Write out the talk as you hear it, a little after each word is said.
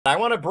I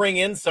want to bring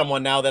in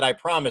someone now that I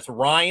promised.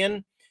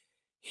 Ryan,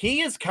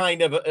 he is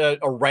kind of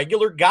a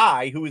regular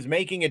guy who is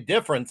making a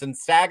difference in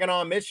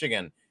Saginaw,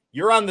 Michigan.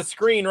 You're on the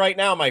screen right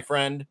now, my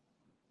friend.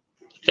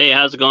 Hey,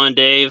 how's it going,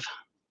 Dave?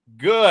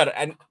 Good.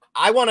 And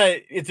I want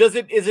to, is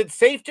it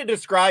safe to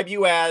describe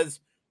you as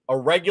a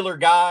regular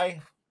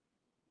guy?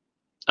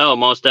 Oh,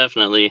 most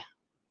definitely.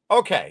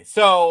 Okay.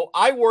 So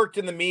I worked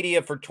in the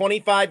media for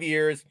 25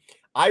 years.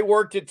 I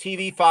worked at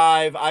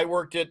TV5. I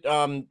worked at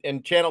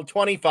in Channel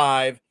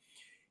 25.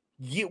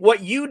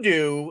 What you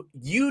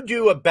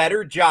do a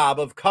better job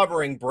of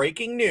covering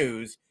breaking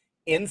news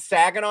in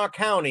Saginaw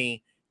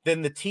County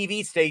than the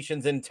TV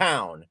stations in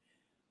town.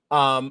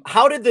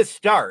 How did this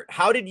start?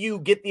 How did you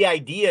get the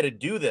idea to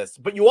do this?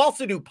 But you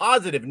also do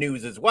positive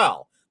news as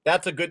well.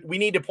 We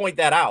need to point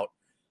that out.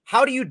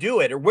 How do you do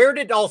it? Or where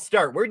did it all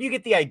start? Where did you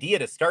get the idea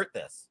to start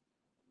this?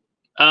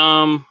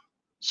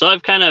 So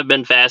I've kind of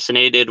been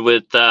fascinated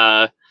with,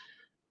 I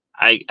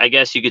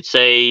guess you could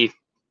say,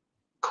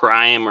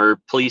 crime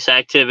or police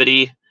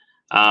activity.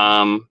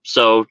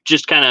 So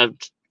just kind of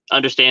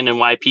understanding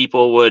why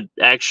people would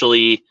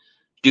actually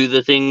do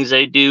the things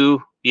they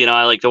do. You know,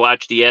 I like to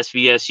watch the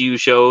SVSU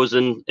shows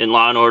and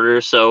Law and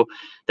Order, so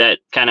that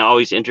kind of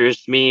always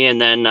interests me. And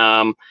then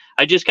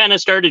I just kind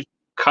of started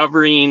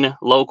covering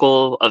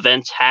local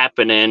events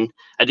happening.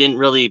 I didn't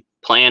really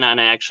plan on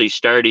actually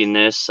starting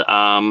this.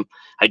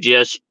 I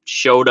just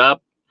showed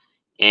up,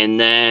 and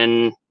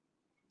then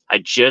I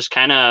just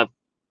kind of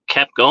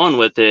kept going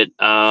with it.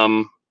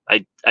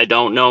 I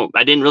don't know.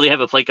 I didn't really have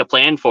a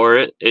plan for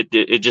it.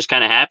 It just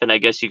kind of happened, I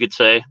guess you could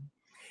say.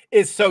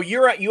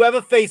 You have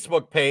a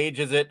Facebook page.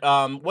 Is it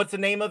what's the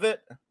name of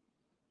it?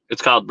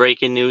 It's called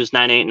Breaking News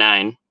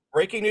 989.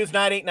 Breaking News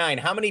 989.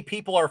 How many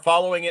people are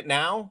following it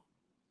now?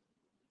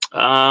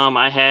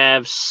 I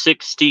have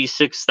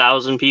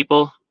 66,000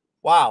 people.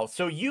 Wow.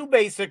 So you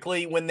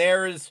basically, when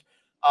there's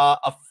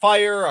a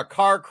fire, a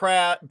car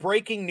crash,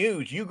 breaking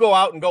news, you go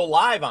out and go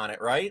live on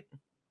it, right?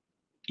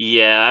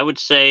 Yeah, I would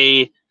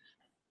say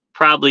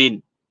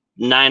probably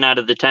 9 out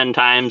of the 10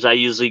 times I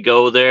usually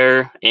go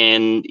there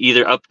and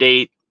either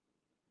update,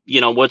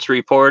 what's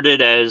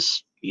reported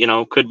as,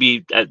 could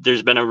be,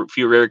 there's been a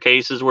few rare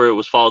cases where it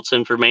was false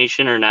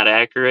information or not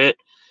accurate.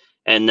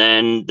 And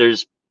then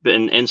there's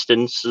been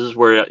instances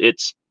where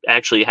it's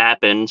actually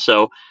happened.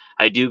 So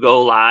I do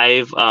go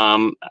live,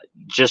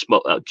 just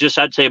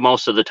I'd say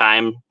most of the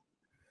time.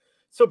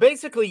 So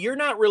basically, you're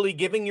not really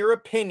giving your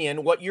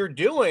opinion. What you're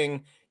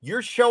doing,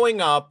 you're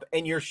showing up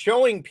and you're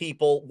showing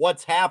people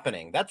what's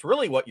happening. That's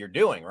really what you're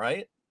doing,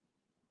 right?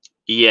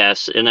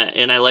 Yes, and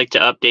I like to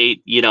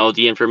update,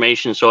 the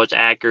information so it's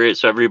accurate,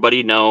 so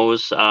everybody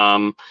knows.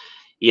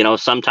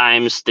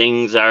 Sometimes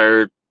things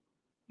are,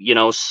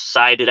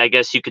 cited, I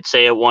guess you could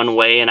say, it one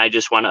way, and I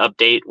just want to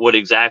update what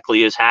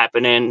exactly is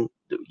happening.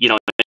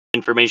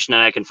 Information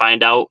that I can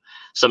find out.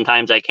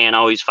 Sometimes I can't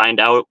always find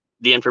out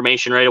the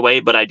information right away,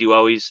 but I do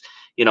always,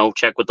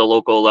 check with the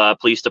local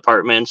police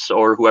departments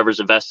or whoever's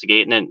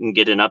investigating it and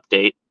get an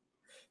update.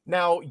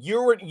 Now,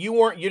 you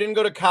didn't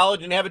go to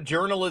college and have a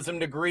journalism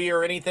degree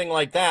or anything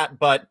like that,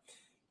 but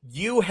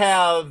you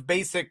have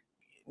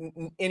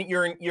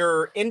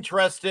you're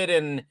interested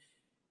in,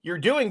 you're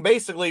doing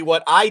basically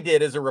what I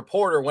did as a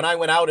reporter when I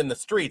went out in the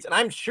streets. And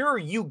I'm sure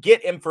you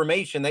get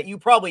information that you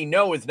probably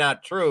know is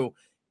not true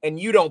and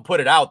you don't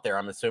put it out there.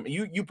 I'm assuming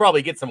you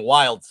probably get some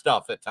wild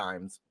stuff at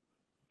times.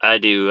 I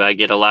do. I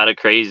get a lot of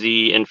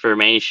crazy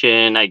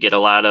information. I get a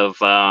lot of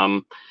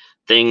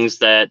things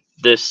that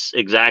this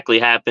exactly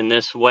happened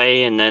this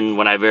way, and then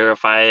when I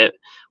verify it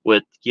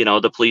with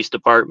the police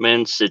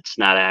departments, it's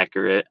not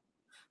accurate.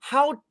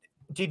 How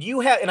did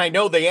you have, and I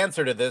know the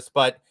answer to this,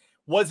 but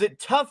was it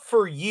tough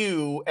for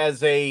you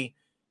as a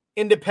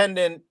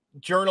independent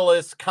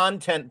journalist,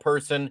 content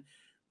person,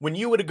 when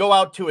you would go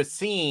out to a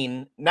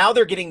scene? Now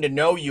they're getting to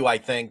know you, I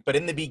think, but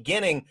in the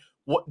beginning,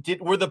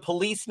 were the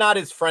police not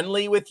as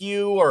friendly with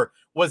you, or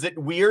was it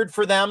weird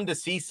for them to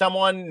see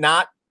someone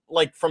not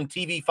like from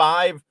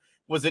TV5?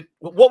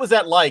 What was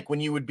that like when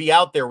you would be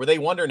out there? Were they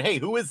wondering, hey,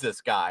 who is this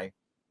guy?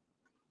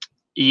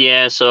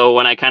 Yeah, so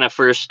when I kind of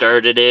first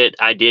started it,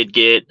 I did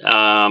get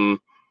I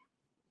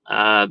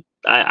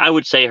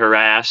would say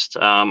harassed.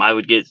 I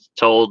would get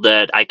told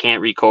that I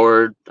can't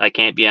record, I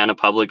can't be on a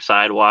public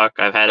sidewalk.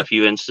 I've had a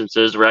few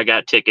instances where I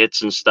got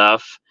tickets and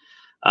stuff.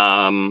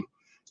 I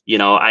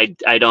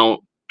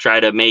don't try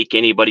to make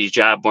anybody's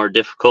job more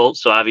difficult.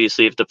 So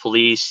obviously if the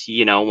police,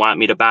 want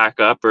me to back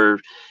up or,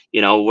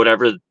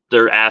 whatever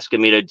they're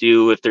asking me to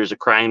do, if there's a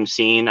crime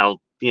scene,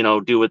 I'll,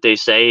 do what they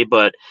say.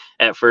 But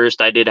at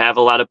first I did have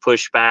a lot of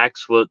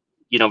pushbacks with,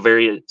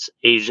 various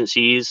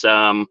agencies.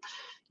 Some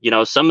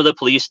of the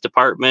police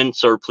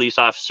departments or police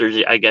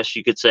officers, I guess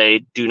you could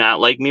say, do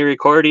not like me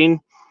recording.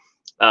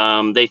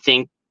 They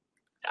think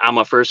I'm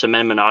a First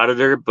Amendment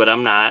auditor, but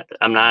I'm not.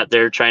 I'm not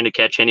there trying to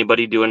catch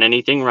anybody doing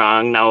anything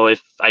wrong. Now,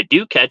 if I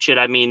do catch it,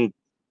 I mean,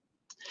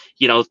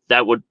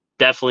 that would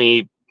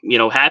definitely,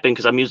 happen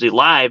because I'm usually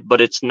live, but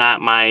it's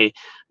not my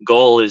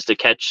goal is to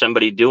catch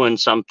somebody doing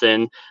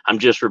something. I'm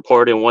just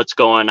reporting what's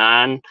going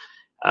on.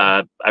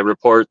 I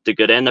report the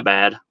good and the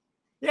bad.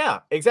 Yeah,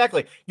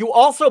 exactly. You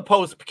also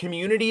post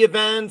community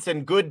events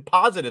and good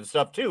positive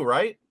stuff too,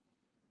 right?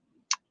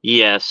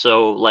 Yeah,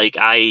 so like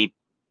I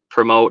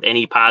promote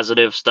any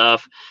positive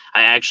stuff.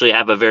 I actually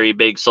have a very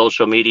big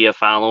social media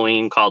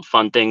following called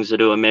Fun Things to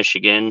Do in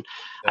Michigan.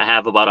 I Yep.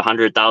 have about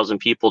 100,000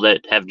 people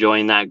that have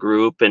joined that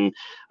group, and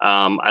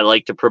I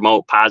like to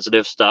promote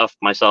positive stuff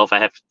myself. I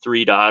have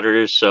 3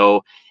 daughters,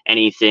 so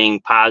anything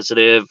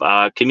positive,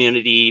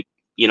 community,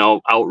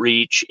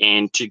 outreach,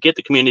 and to get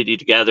the community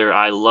together,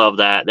 I love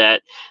that.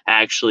 That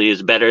actually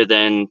is better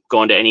than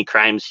going to any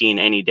crime scene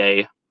any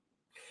day.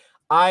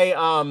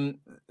 I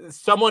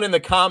someone in the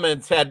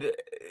comments had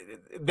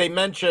they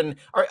mentioned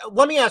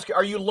let me ask you,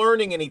 are you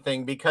learning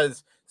anything?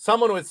 Because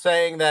someone was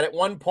saying that at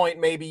one point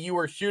maybe you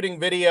were shooting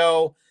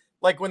video,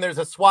 like when there's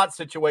a SWAT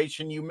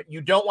situation,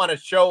 you don't want to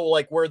show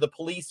like where the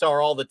police are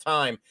all the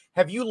time.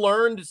 Have you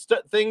learned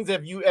things?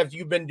 Have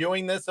you been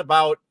doing this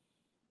about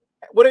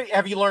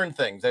have you learned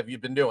things? Have you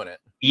been doing it?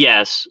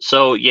 Yes.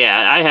 So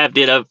yeah, I have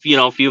did a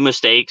few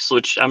mistakes,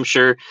 which I'm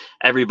sure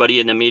everybody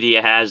in the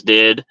media has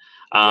did.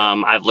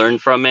 Yeah. I've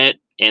learned from it,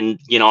 and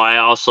I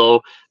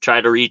also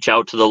try to reach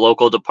out to the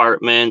local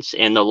departments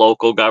and the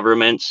local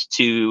governments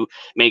to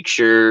make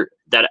sure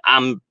that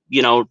I'm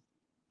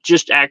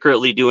just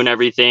accurately doing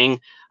everything.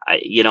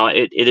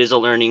 It is a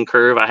learning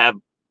curve. I have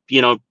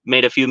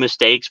made a few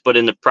mistakes, but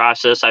in the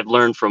process, I've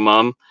learned from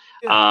them.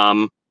 Yeah.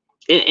 Um,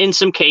 in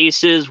some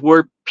cases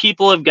where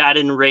people have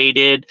gotten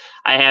raided,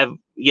 I have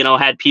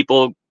had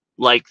people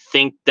like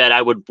think that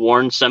I would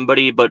warn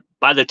somebody, but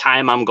by the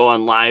time I'm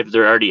going live,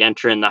 they're already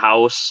entering the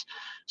house.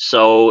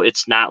 So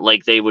it's not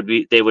like they would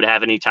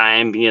have any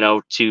time,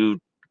 to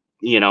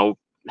you know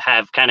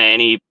have kind of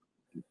any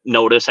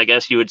notice, I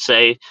guess you would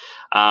say.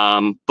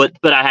 But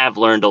I have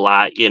learned a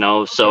lot,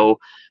 Okay. so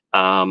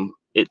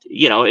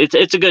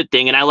it's a good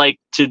thing, and I like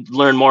to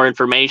learn more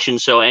information.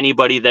 So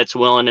anybody that's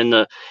willing in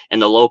the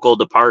local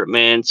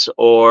departments,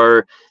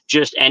 or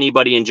just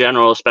anybody in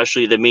general,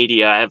 especially the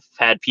media, I've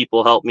had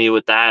people help me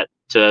with that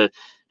to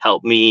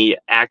help me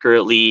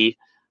accurately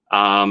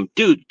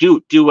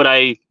do what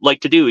I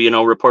like to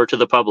do, report to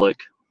the public.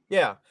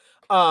 Yeah.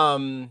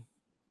 Um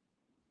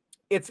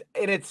it's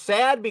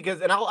sad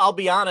because, and I'll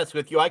be honest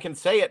with you, I can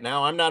say it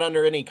now. I'm not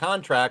under any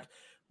contract.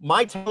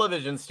 My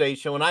television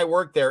station, when I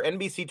worked there,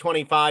 NBC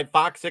 25,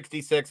 Fox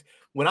 66,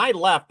 when I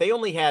left, they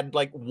only had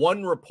like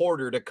one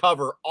reporter to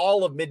cover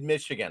all of mid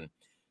Michigan.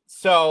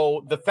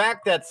 So the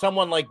fact that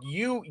someone like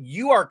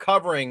you are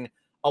covering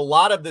a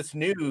lot of this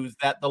news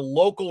that the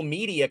local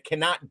media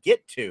cannot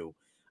get to,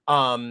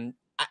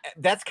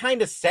 that's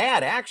kind of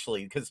sad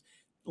actually, because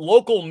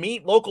local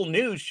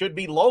news should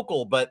be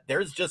local, but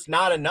there's just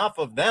not enough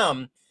of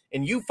them.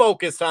 And you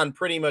focus on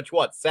pretty much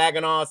what,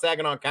 Saginaw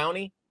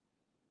County?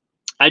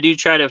 I do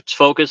try to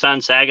focus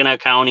on Saginaw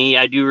County.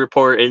 I do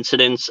report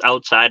incidents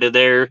outside of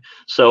there,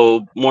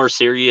 so more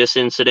serious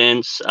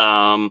incidents.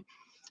 I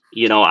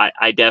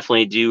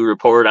definitely do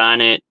report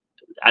on it.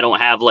 I don't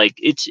have like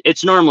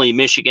it's normally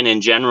Michigan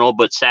in general,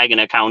 but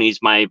Saginaw County is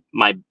my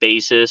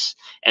basis.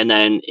 And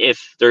then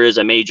if there is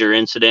a major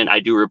incident, I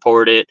do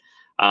report it.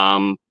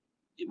 Um,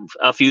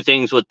 a few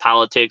things with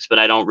politics, but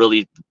I don't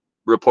really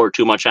report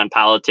too much on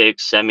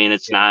politics. I mean,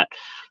 it's Yeah. not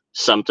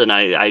something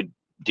I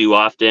do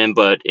often,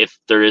 but if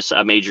there is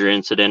a major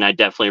incident, I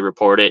definitely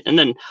report it. And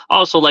then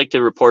also like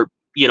to report,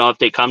 if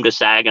they come to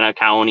Saginaw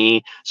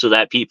County, so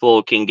that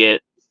people can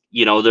get,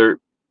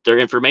 their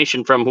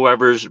information from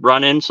whoever's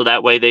running, so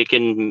that way they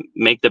can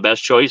make the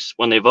best choice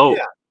when they vote.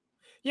 Yeah.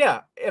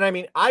 Yeah, and I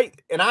mean,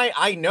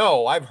 I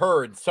know I've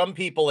heard some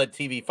people at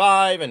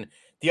TV5 and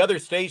the other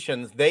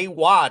stations, they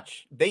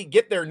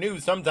get their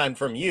news sometime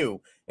from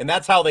you, and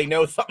that's how they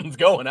know something's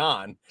going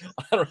on.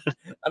 I don't,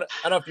 I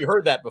don't know if you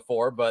heard that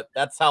before, but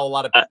that's how a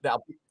lot of I,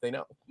 people they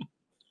know.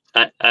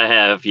 I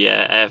have,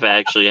 yeah, I've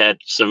actually had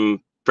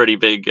some pretty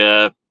big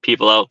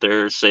people out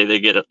there say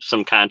they get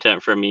some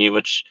content from me,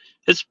 which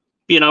is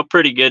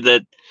pretty good.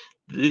 That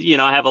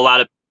I have a lot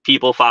of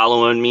people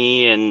following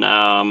me, and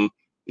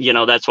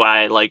that's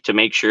why I like to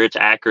make sure it's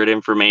accurate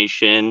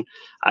information.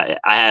 I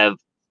have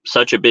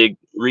such a big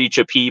reach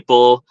of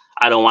people.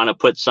 I don't want to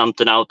put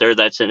something out there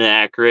that's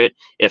inaccurate.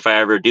 If I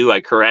ever do, I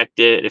correct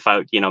it if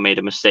I made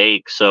a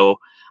mistake. So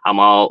I'm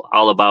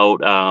all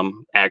about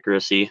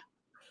accuracy.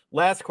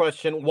 Last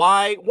question,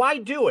 why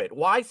do it?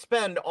 Why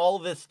spend all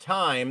this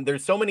time?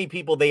 There's so many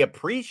people, they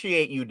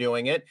appreciate you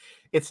doing it.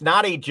 It's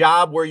not a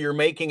job where you're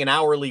making an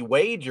hourly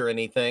wage or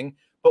anything,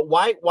 but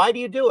why do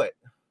you do it?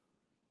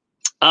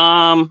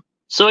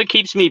 So it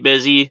keeps me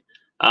busy.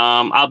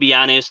 I'll be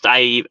honest,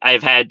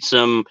 I've had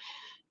some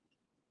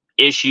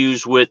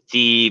issues with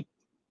the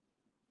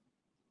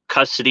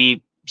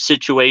custody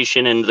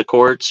situation in the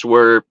courts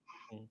where,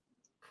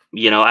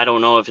 I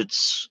don't know if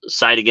it's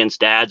side against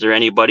dads or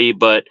anybody,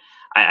 but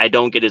I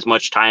don't get as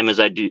much time as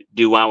I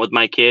do want with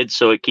my kids.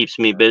 So it keeps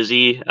me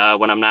busy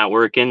when I'm not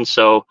working.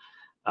 So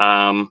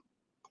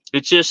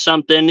it's just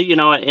something,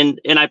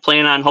 and I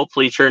plan on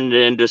hopefully turning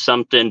it into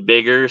something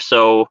bigger.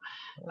 So,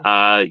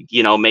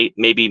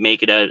 maybe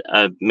make it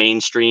a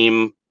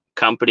mainstream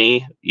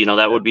company.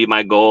 That would be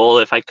my goal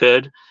if I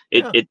could.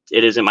 Yeah. It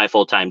isn't my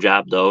full-time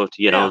job though.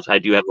 I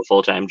do have a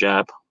full-time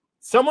job.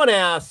 Someone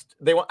asked,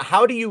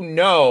 how do you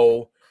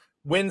know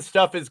when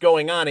stuff is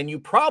going on? And you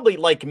probably,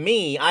 like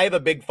me, I have a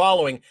big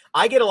following.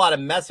 I get a lot of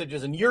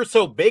messages, and you're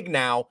so big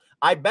now.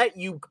 I bet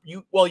you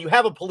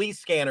have a police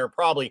scanner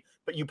probably,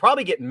 but you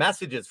probably get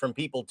messages from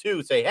people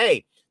too. Say,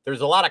 hey,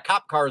 there's a lot of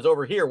cop cars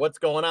over here. What's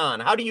going on?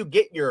 How do you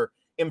get your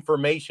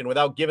information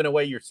without giving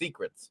away your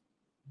secrets?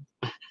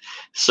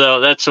 So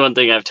that's one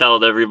thing I've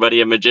told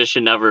everybody: a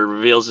magician never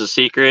reveals his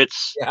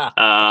secrets. Yeah.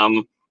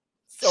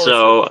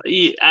 So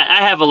I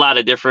have a lot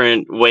of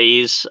different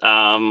ways,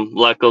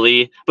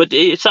 luckily, but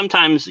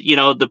sometimes,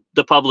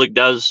 the public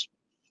does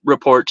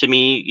report to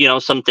me,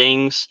 some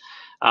things,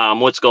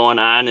 what's going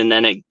on, and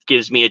then it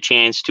gives me a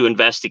chance to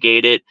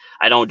investigate it.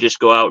 I don't just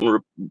go out and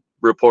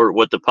report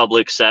what the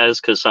public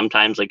says, because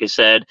sometimes, like I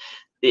said,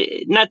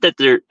 not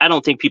that I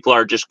don't think people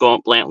are just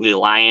going blatantly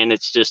lying.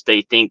 It's just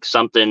they think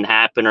something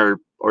happened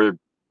or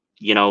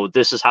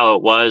this is how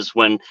it was,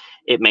 when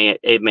it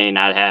may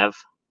not have.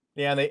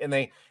 Yeah, and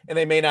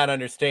they may not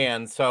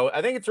understand. So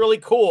I think it's really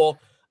cool.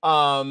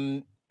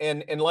 And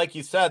like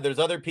you said, there's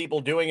other people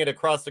doing it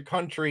across the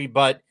country,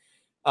 but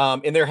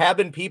and there have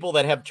been people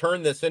that have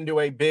turned this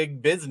into a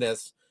big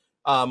business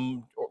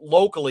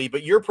locally,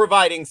 but you're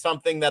providing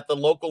something that the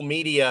local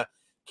media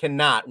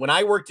cannot. When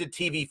I worked at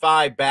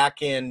TV5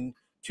 back in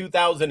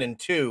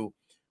 2002,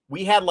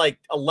 we had like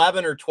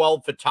 11 or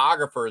 12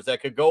 photographers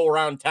that could go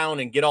around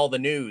town and get all the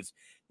news.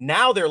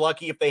 Now they're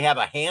lucky if they have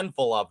a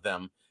handful of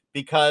them,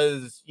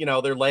 because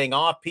they're laying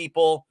off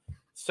people.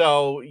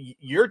 So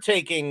you're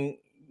taking,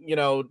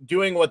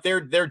 doing what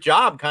their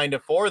job kind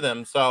of for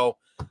them. So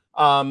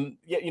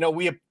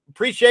we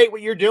appreciate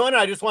what you're doing.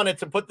 I just wanted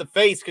to put the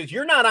face, because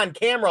you're not on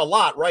camera a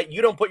lot, right?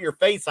 You don't put your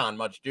face on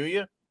much, do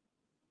you?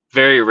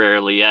 Very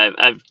rarely.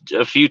 I've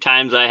a few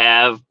times I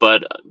have,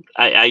 but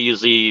I'm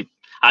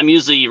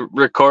usually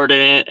recording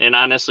it. And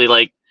honestly,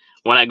 like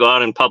when I go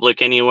out in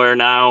public anywhere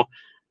now,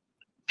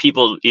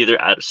 people either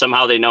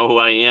somehow they know who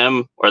I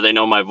am or they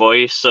know my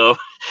voice. So,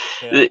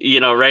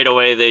 Yeah. Right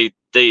away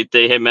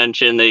they had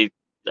mentioned,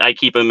 I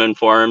keep them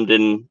informed,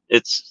 and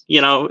it's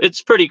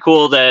pretty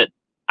cool that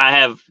I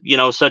have,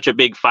 such a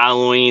big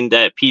following,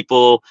 that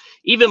people,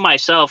 even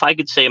myself, I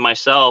could say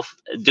myself,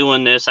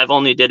 doing this, I've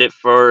only did it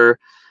for,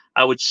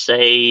 I would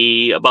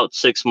say, about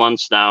 6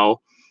 months now.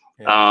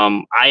 Yeah.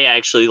 I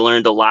actually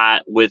learned a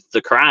lot with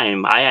the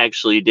crime. I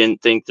actually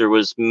didn't think there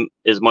was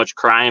as much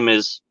crime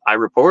as I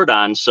report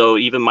on. So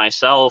even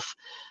myself,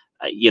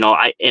 I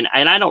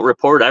don't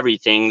report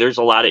everything. There's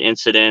a lot of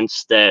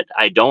incidents that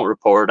I don't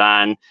report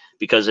on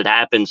because it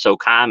happens so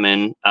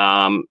common.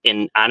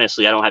 And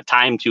honestly, I don't have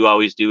time to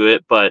always do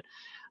it, but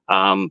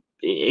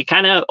it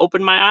kind of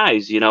opened my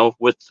eyes,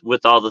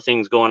 with all the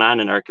things going on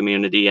in our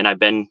community. And I've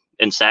been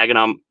in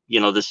Saginaw,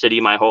 the city,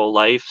 my whole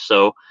life.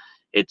 So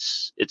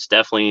it's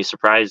definitely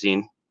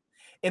surprising.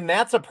 And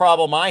that's a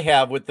problem I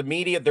have with the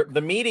media.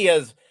 The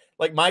media's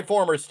like my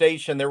former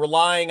station. They're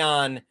relying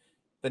on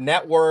the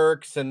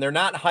networks, and they're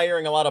not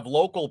hiring a lot of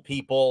local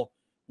people.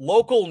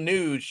 Local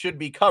news should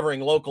be covering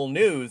local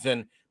news.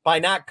 And by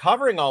not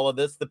covering all of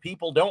this, the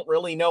people don't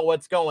really know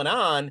what's going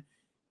on.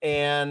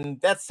 And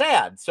that's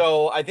sad.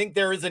 So I think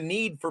there is a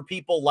need for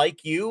people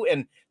like you.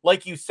 And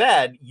like you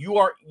said,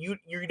 you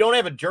don't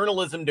have a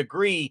journalism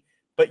degree,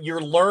 but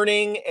you're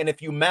learning. And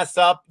if you mess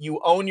up, you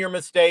own your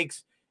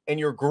mistakes and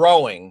you're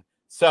growing.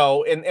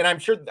 So, and I'm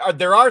sure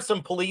there are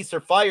some police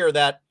or fire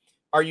that,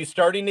 are you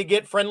starting to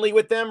get friendly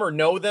with them or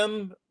know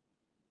them?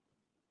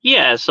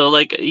 Yeah. So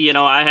like,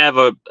 I have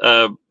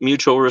a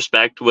mutual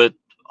respect with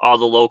all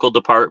the local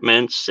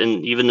departments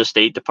and even the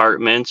state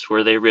departments,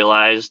 where they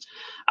realized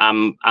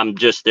I'm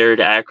just there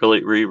to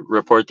accurately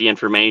report the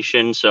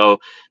information.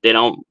 So they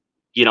don't,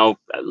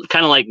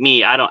 kind of like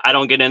me, I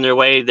don't get in their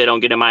way. They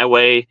don't get in my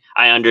way.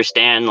 I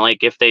understand,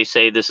 like, if they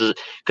say this is,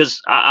 because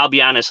I'll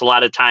be honest, a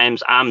lot of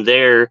times I'm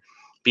there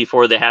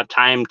before they have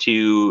time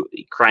to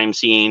crime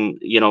scene,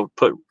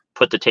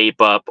 put the tape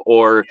up,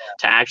 or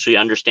to actually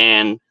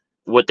understand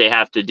what they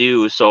have to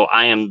do. So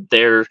I am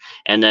there,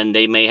 and then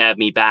they may have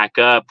me back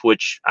up,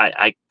 which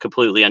I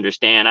completely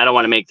understand. I don't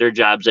want to make their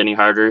jobs any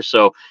harder.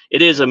 So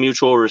it is a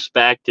mutual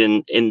respect,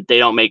 and they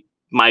don't make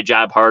my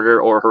job harder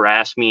or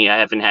harass me. I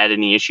haven't had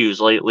any issues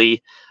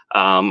lately.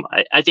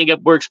 I think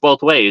it works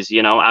both ways.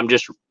 I'm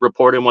just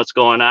reporting what's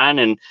going on,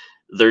 and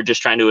they're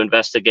just trying to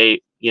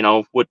investigate,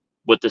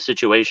 what the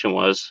situation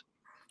was.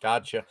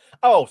 Gotcha.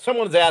 Oh,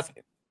 someone's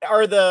asking,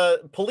 are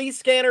the police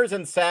scanners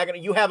in Saginaw,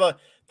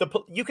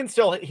 you can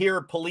still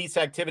hear police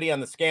activity on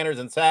the scanners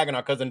in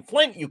Saginaw, because in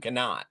Flint you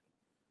cannot.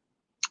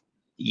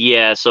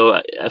 Yeah,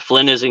 so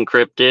Flint is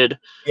encrypted.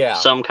 Yeah.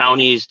 Some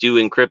counties do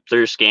encrypt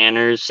their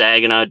scanners.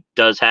 Saginaw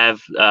does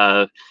have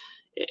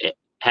it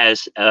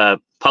has a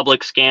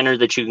public scanner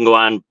that you can go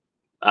on.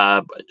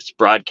 It's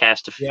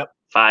Broadcastify, Yep.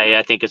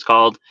 I think it's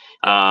called.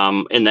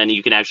 And then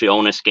you can actually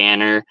own a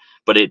scanner,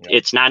 but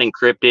it's not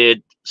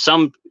encrypted.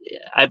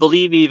 I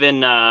believe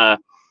even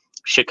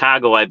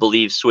Chicago, I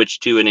believe,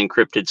 switched to an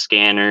encrypted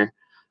scanner.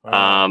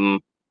 Wow.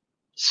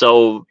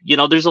 So,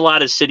 there's a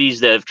lot of cities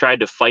that have tried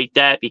to fight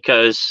that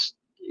because,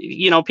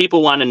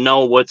 people want to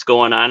know what's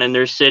going on in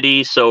their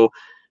city. So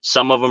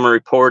some of them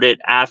report it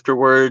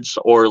afterwards,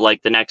 or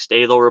like the next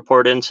day they'll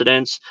report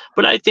incidents.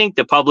 But I think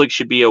the public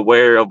should be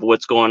aware of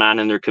what's going on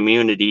in their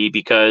community,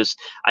 because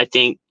I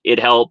think it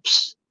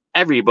helps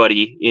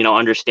everybody,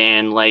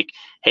 understand, like,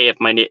 hey, if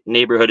my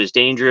neighborhood is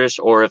dangerous,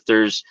 or if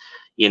there's,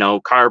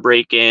 car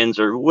break-ins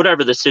or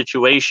whatever the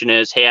situation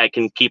is, hey, I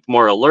can keep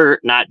more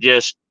alert, not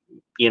just,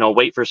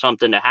 wait for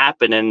something to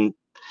happen. And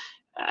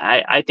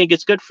I think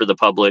it's good for the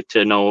public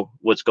to know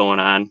what's going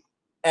on.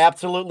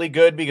 Absolutely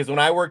good, because when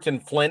I worked in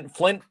Flint,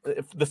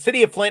 the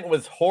city of Flint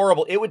was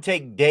horrible. It would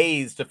take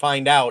days to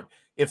find out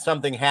if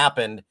something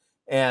happened.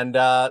 And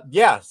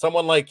yeah,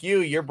 someone like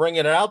you're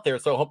bringing it out there.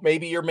 So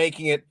maybe you're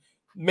making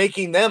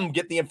them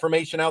get the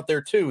information out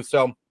there too.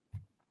 So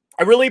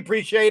I really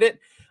appreciate it.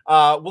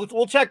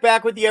 We'll check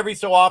back with you every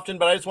so often,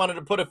 but I just wanted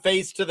to put a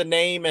face to the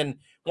name. And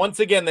once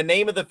again, the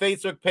name of the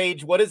Facebook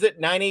page, what is it?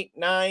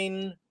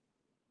 989.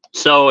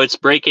 So it's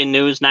Breaking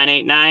News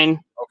 989.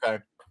 Okay.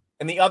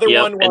 And the other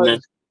Yep. one was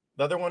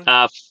the other one.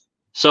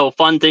 So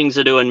Fun Things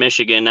to Do in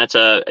Michigan. It's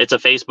a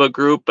Facebook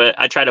group, but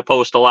I try to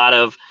post a lot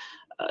of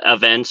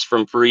events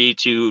from free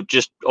to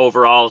just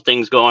overall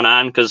things going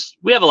on, because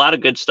we have a lot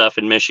of good stuff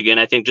in Michigan.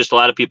 I think just a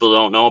lot of people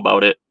don't know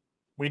about it.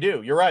 We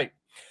do. You're right.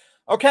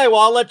 Okay, well,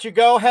 I'll let you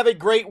go. Have a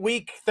great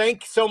week.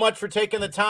 Thanks so much for taking the time.